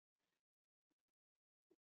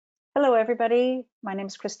Hello, everybody. My name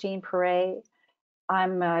is Christine Perret.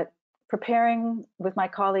 I'm preparing with my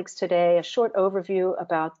colleagues today a short overview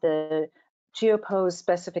about the GeoPose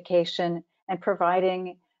specification and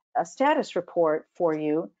providing a status report for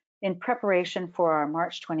you in preparation for our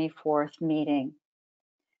March 24th meeting.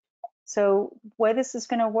 So the way this is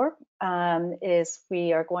going to work is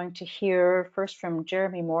we are going to hear first from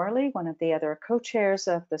Jeremy Morley, one of the other co-chairs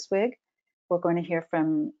of the SWG. We're going to hear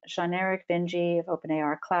from Jean-Eric Vingy of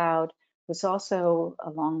OpenAR Cloud, who's also,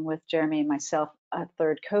 along with Jeremy and myself, a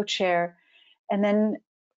third co-chair. And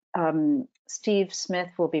then Steve Smith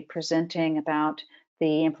will be presenting about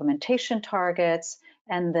the implementation targets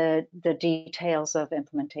and the details of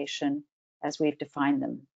implementation as we've defined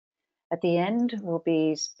them. At the end, we'll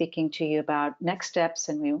be speaking to you about next steps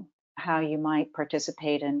and how you might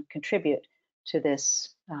participate and contribute to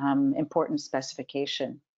this important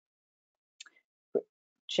specification.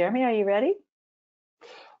 Jeremy, are you ready?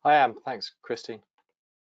 I am, thanks, Christine.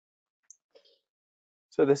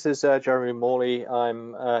 So this is Jeremy Morley.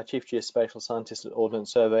 I'm Chief Geospatial Scientist at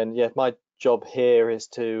Ordnance Survey, and yeah, my job here is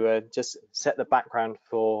to just set the background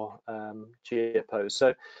for GeoPose.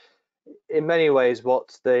 So in many ways,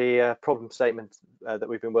 what the problem statement that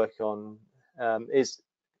we've been working on is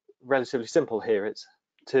relatively simple here. It's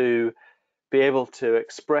to be able to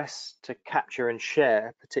express, to capture and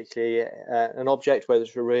share, particularly an object, whether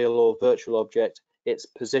it's a real or virtual object, its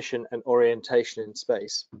position and orientation in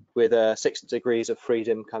space with 6 degrees of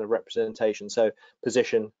freedom kind of representation. So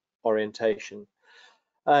position, orientation.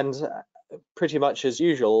 And pretty much as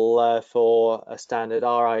usual for a standard,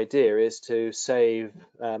 our idea is to save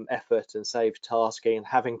effort and save tasking and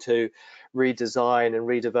having to redesign and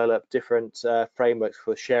redevelop different frameworks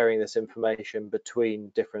for sharing this information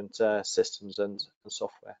between different systems and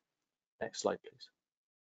software. Next slide, please.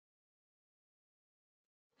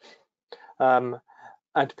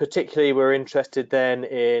 And particularly we're interested then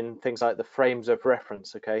in things like the frames of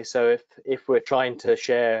reference. Okay, so if we're trying to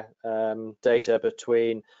share data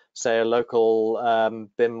between, say, a local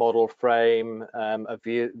BIM model frame, a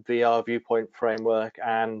VR viewpoint framework,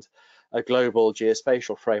 and a global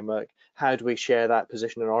geospatial framework, how do we share that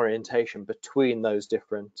position and orientation between those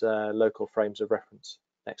different local frames of reference?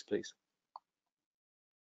 Next, please.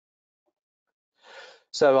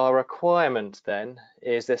 So our requirement then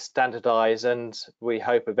is this standardized and we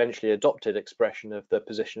hope eventually adopted expression of the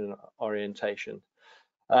position and orientation.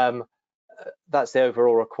 That's the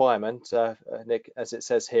overall requirement. Nick, as it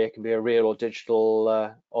says here, can be a real or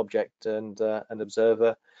digital object and an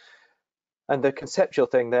observer. And the conceptual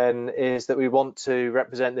thing then is that we want to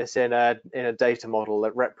represent this in a data model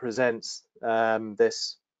that represents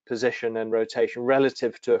this position and rotation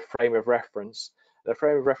relative to a frame of reference. A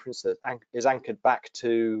frame of reference that is anchored back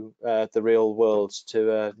to the real world,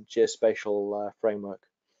 to a geospatial framework.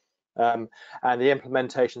 And the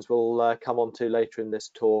implementations we'll come on to later in this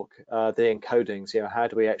talk, the encodings, how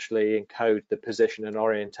do we actually encode the position and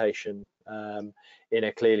orientation in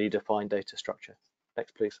a clearly defined data structure?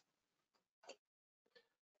 Next, please.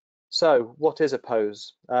 So what is a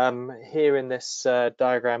pose? Here in this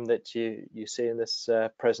diagram that you see in this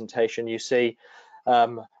presentation, you see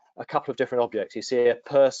a couple of different objects. You see a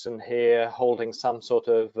person here holding some sort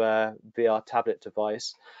of VR tablet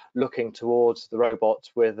device, looking towards the robot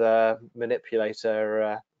with a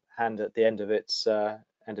manipulator hand at the end of its arm.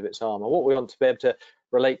 And what we want to be able to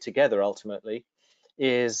relate together ultimately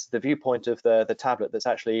is the viewpoint of the tablet that's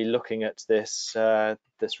actually looking at this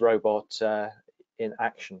this robot in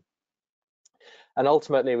action. And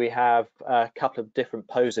ultimately, we have a couple of different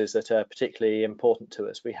poses that are particularly important to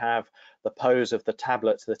us. We have the pose of the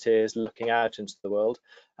tablet that is looking out into the world,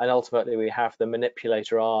 and ultimately we have the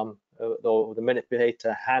manipulator arm or the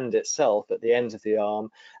manipulator hand itself at the end of the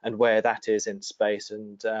arm and where that is in space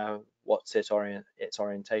and what's its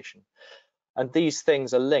orientation. And these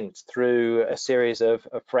things are linked through a series of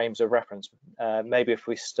frames of reference. Maybe if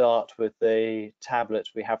we start with the tablet,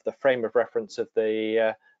 we have the frame of reference of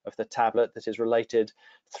the tablet that is related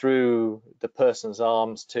through the person's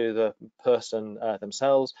arms to the person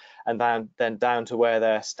themselves, and then down to where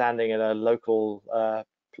they're standing in a local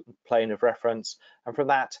plane of reference, and from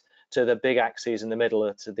that to the big axes in the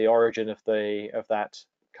middle, to the origin of that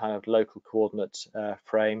kind of local coordinate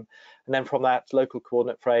frame. And then from that local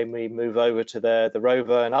coordinate frame, we move over to the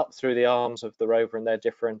rover and up through the arms of the rover and their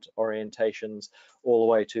different orientations, all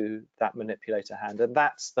the way to that manipulator hand. And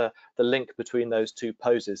that's the link between those two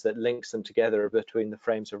poses that links them together between the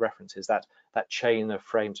frames of references, that chain of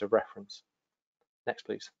frames of reference. Next,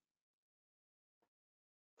 please.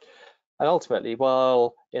 And ultimately,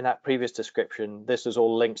 while in that previous description, this was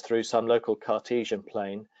all linked through some local Cartesian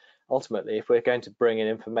plane, ultimately, if we're going to bring in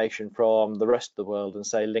information from the rest of the world and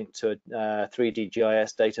say link to a 3D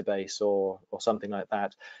GIS database or something like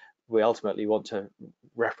that, we ultimately want to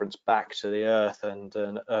reference back to the Earth and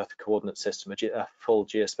an Earth coordinate system, a full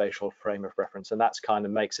geospatial frame of reference, and that's kind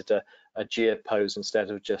of makes it a GeoPose instead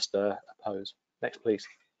of just a pose. Next, please.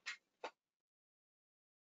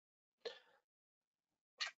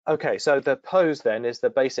 Okay, so the pose then is the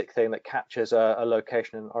basic thing that captures a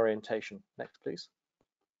location and orientation. Next, please.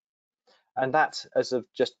 And that, as I've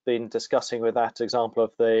just been discussing with that example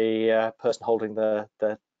of the person holding the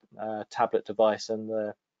tablet device and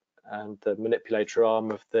the manipulator arm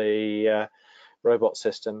of the robot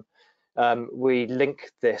system, we link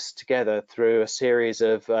this together through a series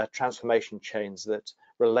of transformation chains that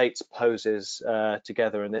relates poses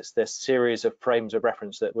together, and it's this series of frames of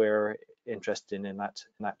reference that we're interested in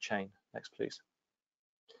that chain. Next, please.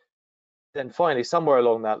 Then finally, somewhere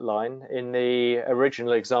along that line, in the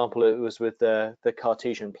original example, it was with the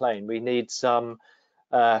Cartesian plane. We need some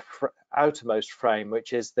outermost frame,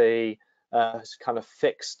 which is the kind of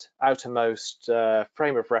fixed outermost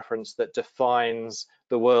frame of reference that defines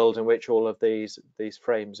the world in which all of these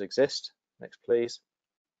frames exist. Next, please.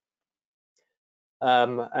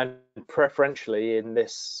 And preferentially in the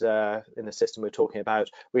system we're talking about,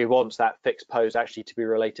 we want that fixed pose actually to be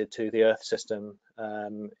related to the Earth system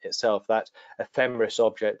itself. That ephemeris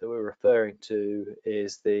object that we're referring to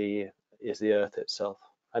is the Earth itself,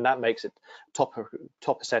 and that makes it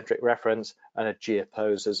topocentric reference and a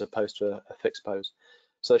geopose as opposed to a fixed pose.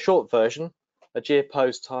 So the short version, a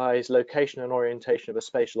geopose ties location and orientation of a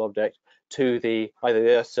spatial object to either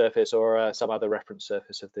the Earth surface or some other reference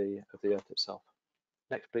surface of the Earth itself.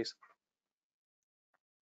 Next, please.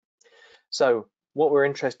 So what we're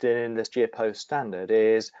interested in this GeoPose standard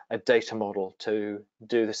is a data model to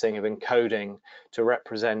do this thing of encoding to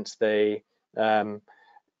represent the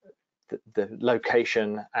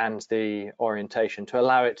location and the orientation, to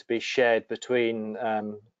allow it to be shared between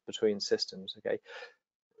systems. Okay.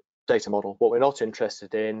 Data model. What we're not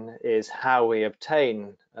interested in is how we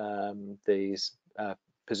obtain these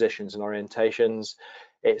positions and orientations.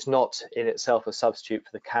 It's not in itself a substitute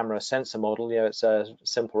for the camera sensor model. It's a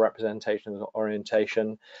simple representation of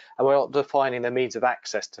orientation, and we're not defining the means of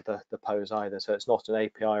access to the pose either. So it's not an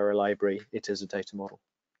API or a library. It is a data model.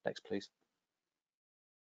 Next, please.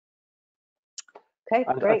 Okay,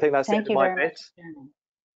 and great. I think that's Thank the you end of my very bit. much.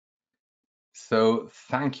 So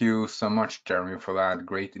thank you so much, Jeremy, for that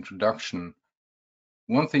great introduction.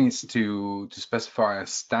 One thing is to specify a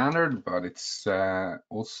standard, but it's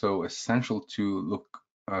also essential to look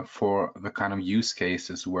for the kind of use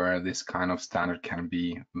cases where this kind of standard can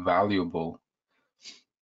be valuable.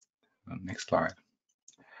 Next slide.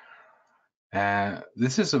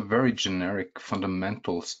 This is a very generic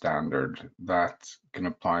fundamental standard that can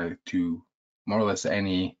apply to more or less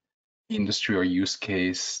any industry or use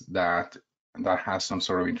case that has some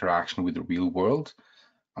sort of interaction with the real world.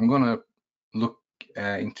 I'm going to look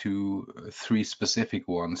into three specific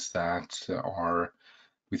ones that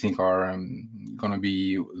we think are going to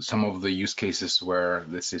be some of the use cases where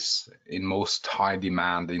this is in most high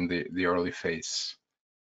demand in the early phase.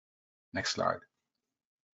 Next slide.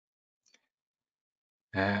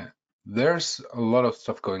 There's a lot of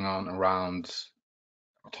stuff going on around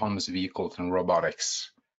autonomous vehicles and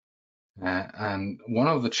robotics. And one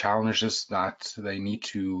of the challenges that they need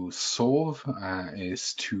to solve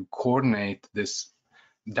is to coordinate this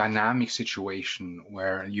dynamic situation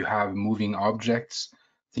where you have moving objects,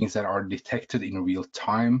 things that are detected in real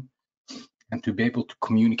time, and to be able to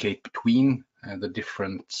communicate between the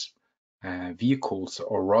different vehicles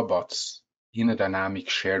or robots in a dynamic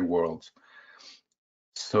shared world.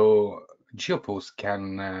 So GeoPose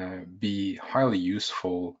can be highly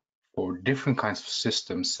useful for different kinds of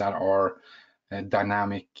systems that are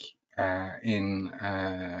dynamic in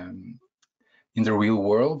the real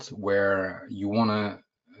world, where you want to,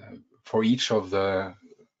 for each of the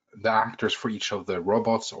actors, for each of the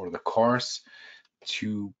robots or the cars,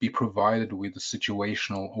 to be provided with a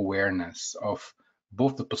situational awareness of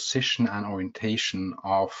both the position and orientation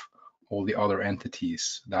of all the other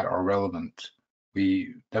entities that are relevant.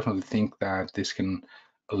 We definitely think that this can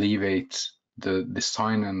alleviate the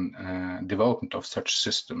design and development of such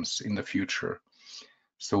systems in the future.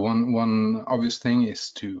 So one obvious thing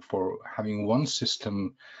is for having one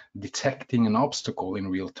system detecting an obstacle in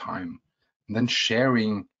real time, and then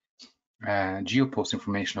sharing GeoPose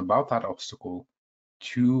information about that obstacle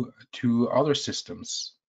to other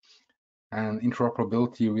systems. And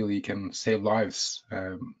interoperability really can save lives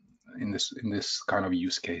in this kind of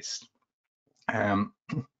use case.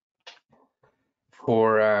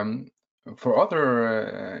 For For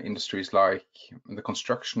other industries like the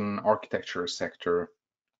construction architecture sector,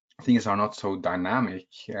 things are not so dynamic.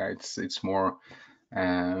 It's more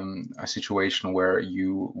a situation where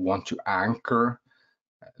you want to anchor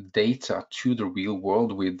data to the real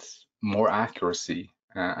world with more accuracy,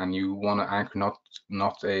 and you want to anchor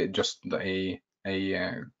not just a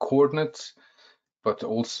coordinate, but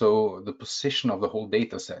also the position of the whole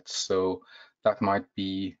data set. So that might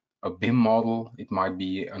be a BIM model, it might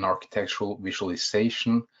be an architectural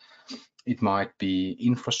visualization, it might be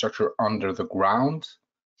infrastructure under the ground.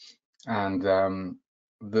 And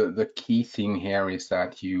the key thing here is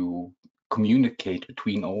that you communicate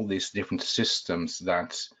between all these different systems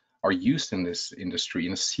that are used in this industry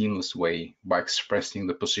in a seamless way by expressing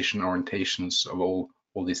the position orientations of all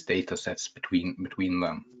these data sets between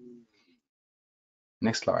them.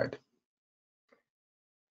 Next slide.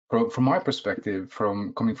 From my perspective,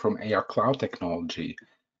 coming from AR cloud technology,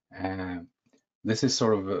 this is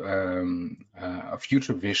sort of a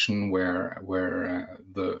future vision where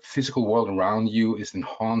the physical world around you is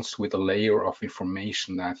enhanced with a layer of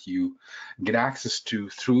information that you get access to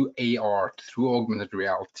through AR, through augmented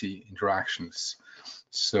reality interactions.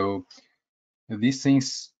 So these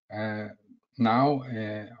things now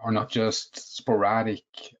are not just sporadic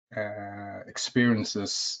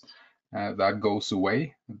experiences that goes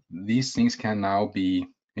away. These things can now be,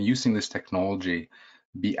 using this technology,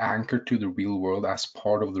 be anchored to the real world as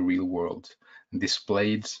part of the real world, and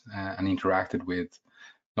displayed and interacted with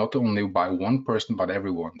not only by one person but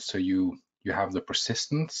everyone. So you have the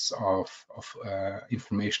persistence of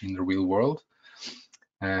information in the real world.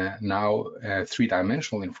 Now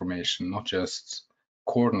three-dimensional information, not just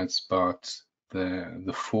coordinates, but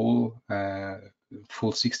the full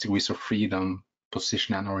 6 degrees of freedom,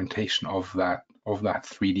 position and orientation of that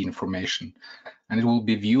 3D information, and it will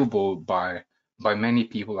be viewable by many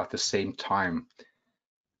people at the same time.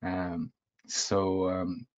 One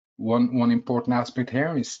important aspect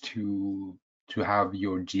here is to have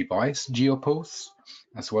your device GeoPose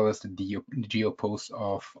as well as the GeoPose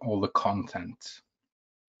of all the content.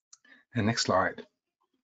 And next slide.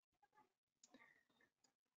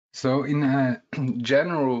 So in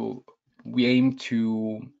general, we aim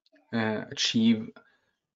to achieve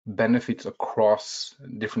benefits across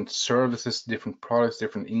different services, different products,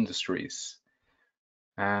 different industries.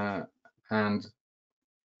 And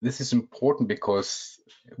this is important because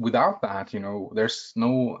without that, there's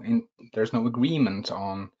no agreement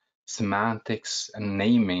on semantics and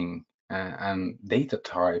naming and data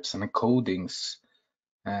types and encodings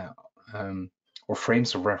or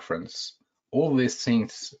frames of reference. All these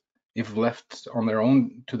things, if left on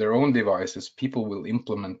to their own devices, people will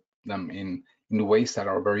implement them in ways that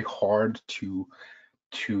are very hard to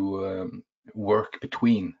work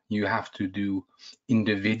between. You have to do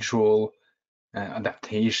individual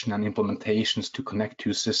adaptation and implementations to connect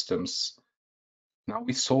two systems. Now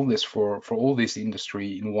we solve this for all this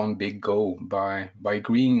industry in one big go by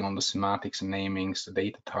agreeing on the semantics and namings, the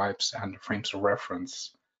data types, and the frames of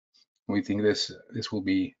reference. We think this will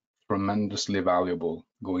be tremendously valuable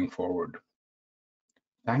going forward.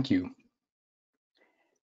 Thank you.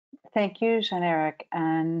 Thank you, Jean-Eric,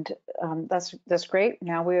 and that's great.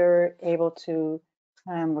 Now we're able to,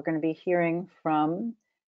 we're going to be hearing from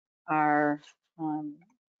our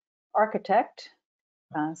architect,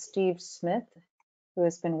 Steve Smith, who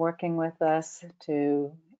has been working with us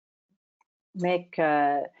to make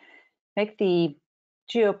the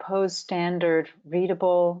GeoPose standard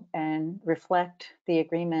readable and reflect the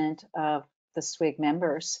agreement of the SWG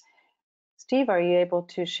members. Steve, are you able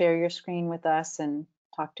to share your screen with us and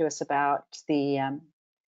talk to us about the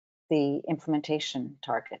implementation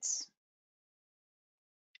targets?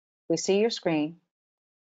 We see your screen.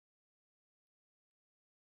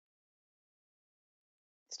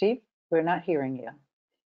 Steve, we're not hearing you.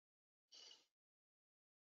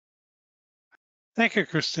 Thank you,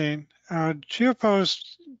 Christine.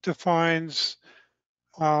 GeoPose defines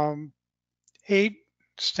 8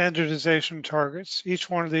 standardization targets. Each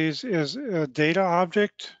one of these is a data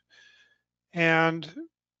object, and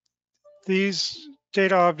these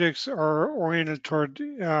data objects are oriented toward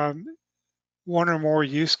one or more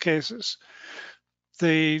use cases.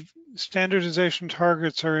 The standardization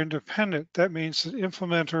targets are independent. That means that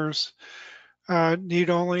implementers need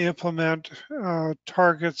only implement a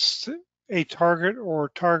target or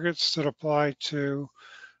targets that apply to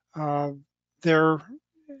their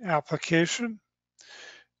application,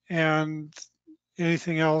 and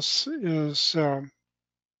anything else is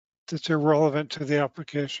that's irrelevant to the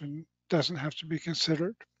application doesn't have to be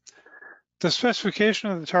considered. The specification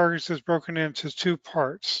of the targets is broken into 2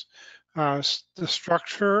 parts. The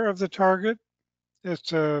structure of the target,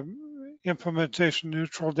 it's a implementation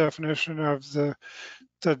neutral definition of the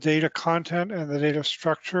data content and the data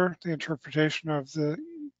structure, the interpretation of the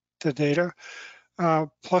data,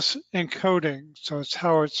 plus encoding. So it's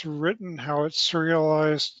how it's written, how it's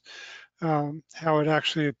serialized, how it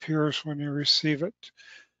actually appears when you receive it.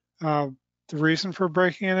 The reason for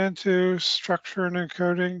breaking it into structure and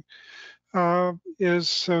encoding is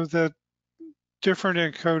so that different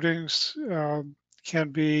encodings can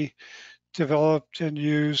be developed and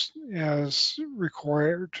used as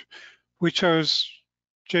required. We chose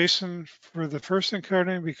JSON for the first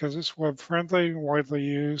encoding because it's web friendly and widely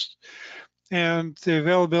used. And the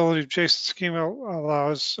availability of JSON schema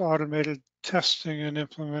allows automated testing and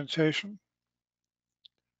implementation.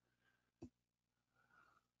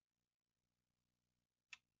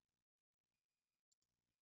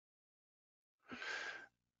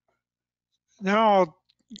 Now I'll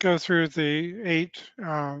go through the 8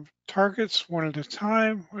 targets one at a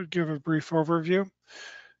time. I'll give a brief overview.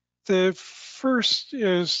 The first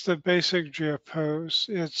is the basic GeoPose.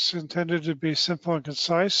 It's intended to be simple and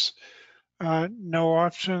concise, no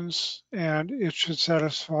options, and it should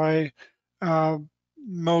satisfy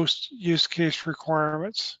most use case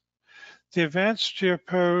requirements. The advanced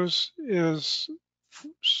GeoPose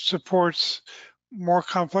supports more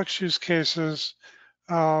complex use cases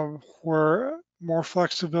where more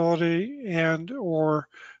flexibility and or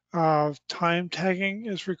time tagging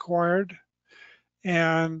is required.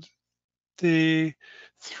 And the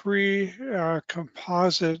 3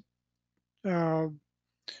 composite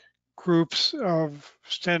groups of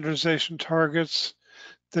standardization targets,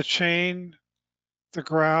 the chain, the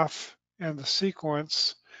graph, and the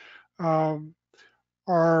sequence,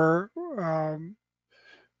 are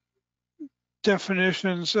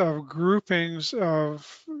definitions of groupings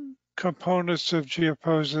of components of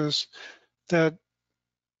GeoPoses that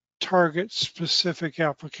target specific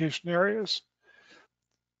application areas.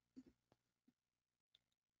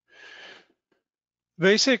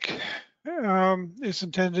 Basic is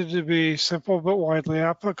intended to be simple but widely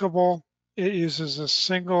applicable. It uses a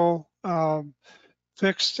single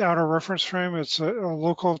fixed outer reference frame. It's a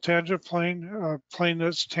local tangent plane, a plane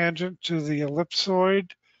that's tangent to the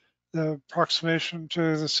ellipsoid, the approximation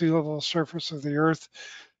to the sea level surface of the Earth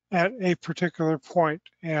at a particular point,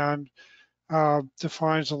 and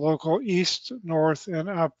defines a local east, north, and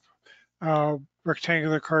up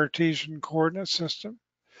rectangular Cartesian coordinate system.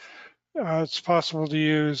 It's possible to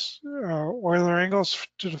use Euler angles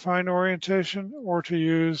to define orientation or to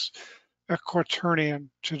use a quaternion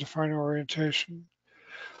to define orientation.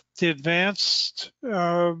 The advanced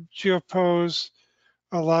GeoPose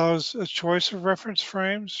allows a choice of reference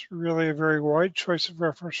frames, really a very wide choice of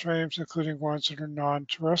reference frames, including ones that are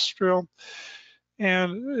non-terrestrial.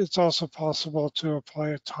 And it's also possible to apply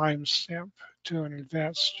a timestamp to an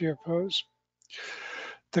advanced GeoPose.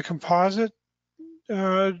 The composite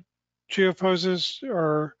GeoPoses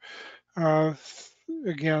are,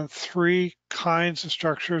 again, 3 kinds of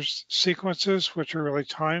structures: sequences, which are really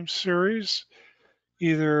time series,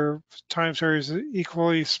 either time series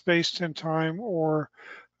equally spaced in time or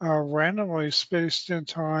randomly spaced in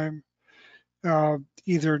time,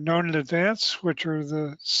 either known in advance, which are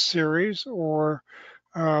the series, or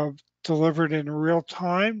delivered in real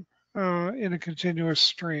time in a continuous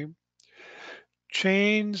stream.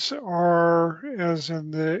 Chains are, as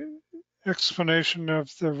in the explanation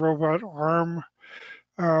of the robot arm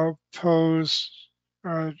pose,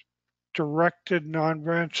 directed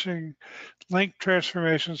non-branching link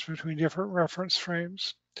transformations between different reference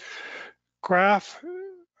frames. Graph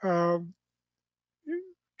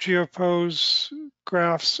GeoPose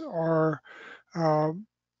graphs are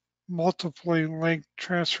multiply linked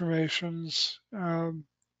transformations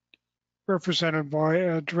represented by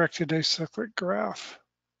a directed acyclic graph.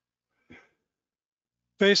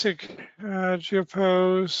 Basic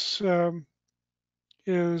GeoPose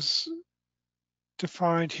is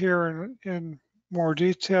defined here in more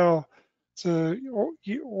detail. The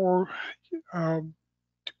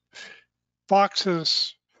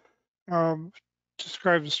boxes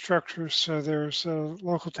describe the structure. So there's a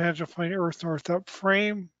local tangent plane Earth north up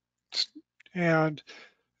frame and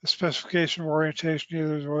a specification of orientation,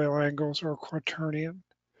 either as Euler angles or quaternion.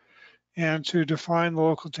 And to define the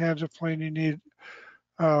local tangent plane, you need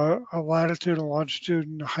a latitude, a longitude,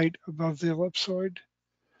 and a height above the ellipsoid.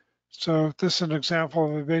 So this is an example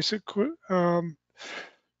of a basic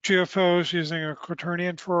GeoPose using a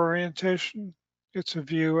quaternion for orientation. It's a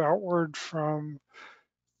view outward from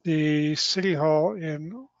the City Hall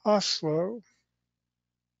in Oslo.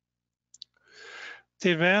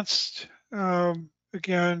 The advanced,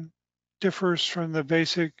 again, differs from the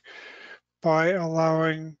basic by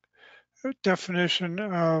allowing a definition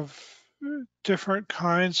of different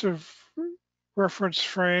kinds of reference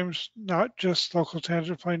frames, not just local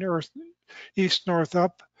tangent plane earth, east, north,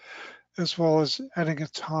 up, as well as adding a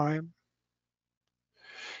time.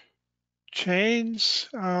 Chains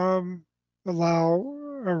allow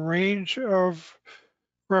a range of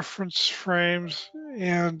reference frames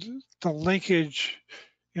and the linkage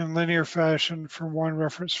in linear fashion from one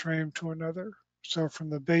reference frame to another. So from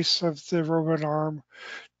the base of the robot arm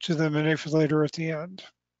to the manipulator at the end.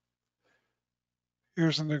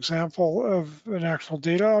 Here's an example of an actual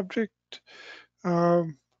data object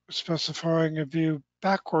specifying a view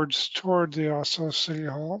backwards toward the Oslo City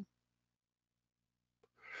Hall.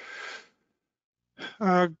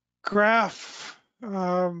 Graph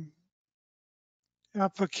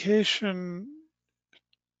application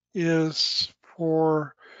is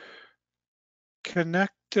for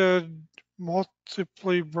connected,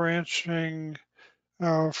 multiply branching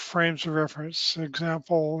frames of reference.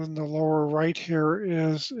 Example in the lower right here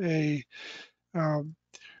is a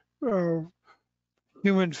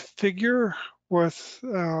human figure with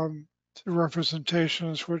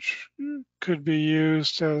representations which could be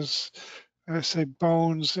used as, I say,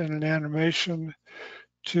 bones in an animation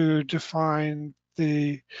to define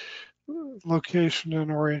the location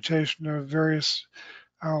and orientation of various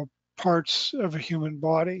parts of a human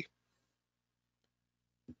body.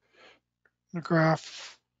 The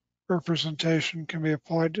graph representation can be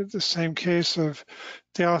applied to the same case of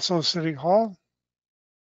the Oslo City Hall.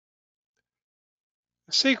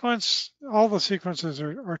 The sequence, all the sequences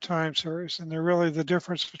are time series, and they're really the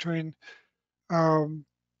difference between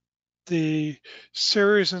the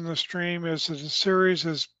series and the stream is that the series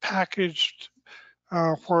is packaged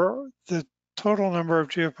where the total number of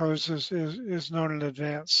geoposes is known in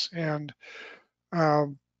advance, and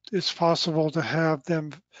it's possible to have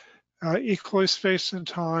them equally spaced in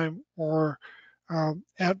time or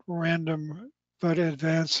at random but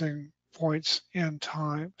advancing points in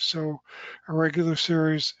time. So a regular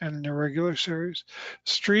series and an irregular series.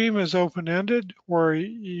 Stream is open-ended, where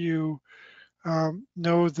you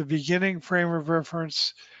know the beginning frame of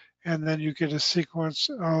reference, and then you get a sequence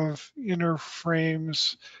of inner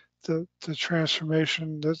frames, the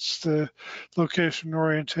transformation, that's the location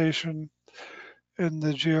orientation in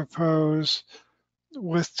the GeoPose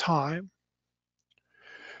with time.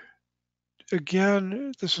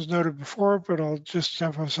 Again, this was noted before, but I'll just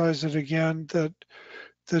emphasize it again, that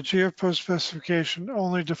the GeoPose specification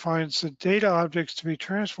only defines the data objects to be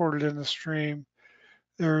transported in the stream.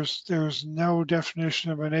 There's no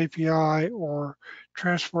definition of an API or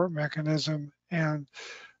transport mechanism, and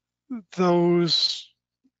those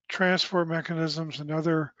transport mechanisms and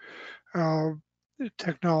other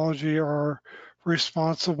technology are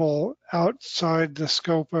responsible outside the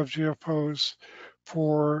scope of GeoPose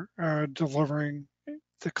for delivering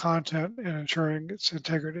the content and ensuring its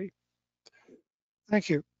integrity. Thank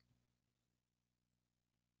you.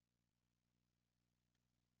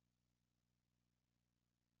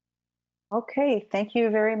 Okay, thank you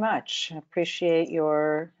very much. I appreciate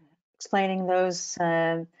your explaining those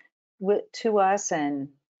to us, and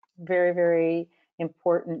very, very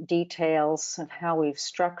important details of how we've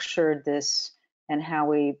structured this and how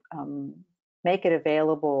we make it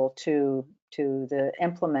available to the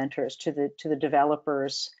implementers, to the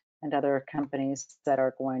developers and other companies that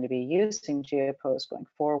are going to be using GeoPose going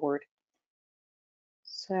forward.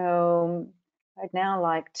 So I'd now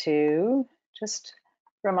like to just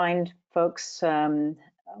remind folks a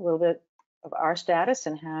little bit of our status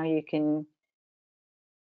and how you can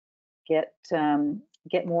get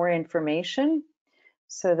more information.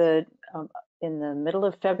 So in the middle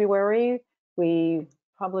of February, we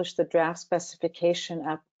published the draft specification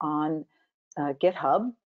up on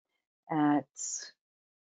GitHub. It's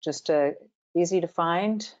just a easy to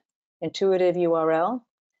find, intuitive URL.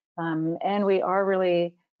 And we are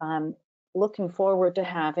really looking forward to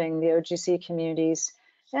having the OGC communities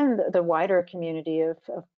and the wider community of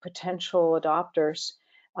potential adopters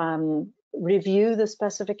review the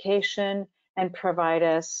specification and provide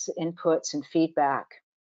us inputs and feedback.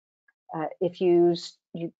 If you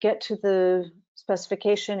get to the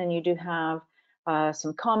specification and you do have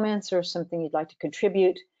some comments or something you'd like to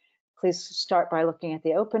contribute, please start by looking at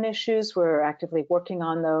the open issues. We're actively working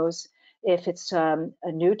on those. If it's a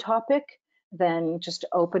new topic, then just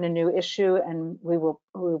open a new issue and we'll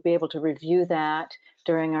be able to review that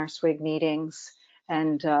during our SWG meetings,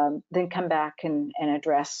 and then come back and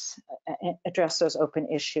address those open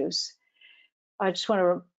issues. I just want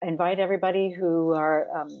to invite everybody who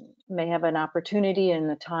may have an opportunity in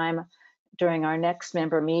the time during our next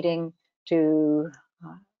member meeting to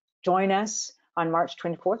join us on March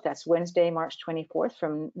 24th. That's Wednesday, March 24th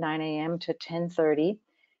from 9 a.m. to 10:30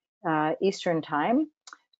 Eastern Time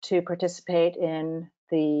to participate in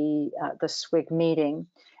the SWG meeting.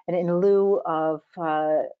 And in lieu of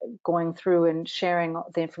going through and sharing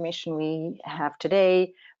the information we have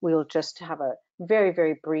today, we'll just have a very,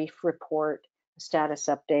 very brief report, status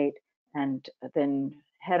update, and then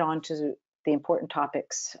head on to the important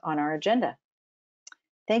topics on our agenda.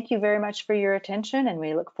 Thank you very much for your attention, and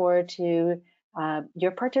we look forward to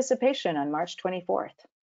your participation on March 24th.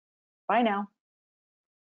 Bye now.